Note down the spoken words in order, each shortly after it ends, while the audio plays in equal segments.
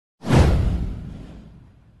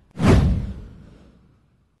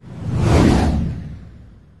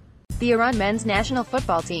the Iran men's national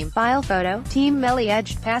football team. File photo, Team Melli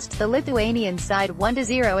edged past the Lithuanian side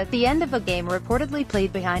 1-0 at the end of a game reportedly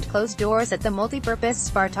played behind closed doors at the multi-purpose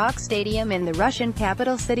Spartak Stadium in the Russian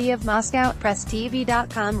capital city of Moscow,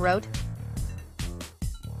 PressTV.com wrote.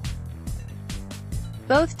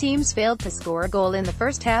 Both teams failed to score a goal in the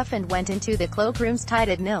first half and went into the cloakrooms tied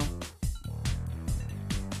at 0.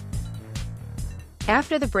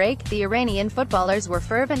 After the break, the Iranian footballers were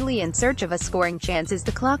fervently in search of a scoring chance as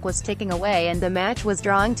the clock was ticking away and the match was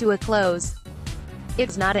drawing to a close. It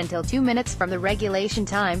was not until 2 minutes from the regulation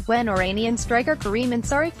time, when Iranian striker Karim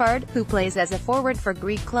Ansarifard, who plays as a forward for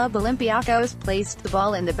Greek club Olympiacos, placed the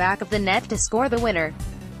ball in the back of the net to score the winner.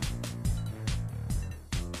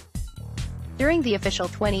 During the official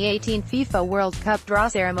 2018 FIFA World Cup draw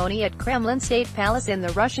ceremony at Kremlin State Palace in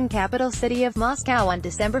the Russian capital city of Moscow on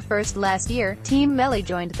December 1 last year, Team Melli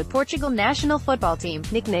joined the Portugal national football team,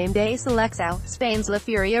 nicknamed A Seleção, Spain's La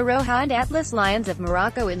Furia Roja and Atlas Lions of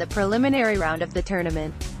Morocco in the preliminary round of the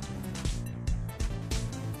tournament.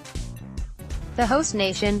 The host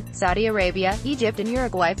nation, Saudi Arabia, Egypt and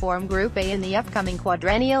Uruguay form Group A in the upcoming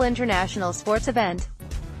quadrennial international sports event.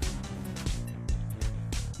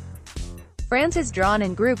 France is drawn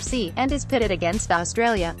in Group C, and is pitted against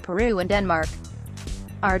Australia, Peru and Denmark.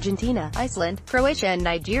 Argentina, Iceland, Croatia and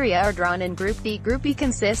Nigeria are drawn in Group D. Group E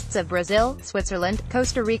consists of Brazil, Switzerland,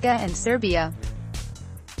 Costa Rica and Serbia.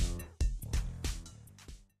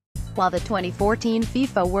 While the 2014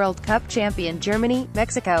 FIFA World Cup champion Germany,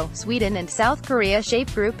 Mexico, Sweden and South Korea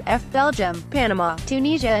shape Group F. Belgium, Panama,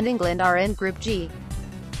 Tunisia and England are in Group G.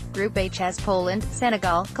 Group H has Poland,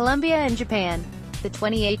 Senegal, Colombia and Japan. The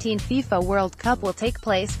 2018 FIFA World Cup will take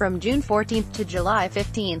place from June 14 to July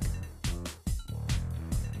 15.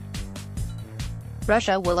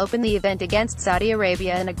 Russia will open the event against Saudi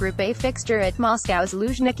Arabia in a Group A fixture at Moscow's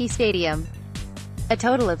Luzhniki Stadium. A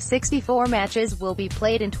total of 64 matches will be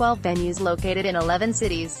played in 12 venues located in 11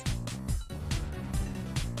 cities.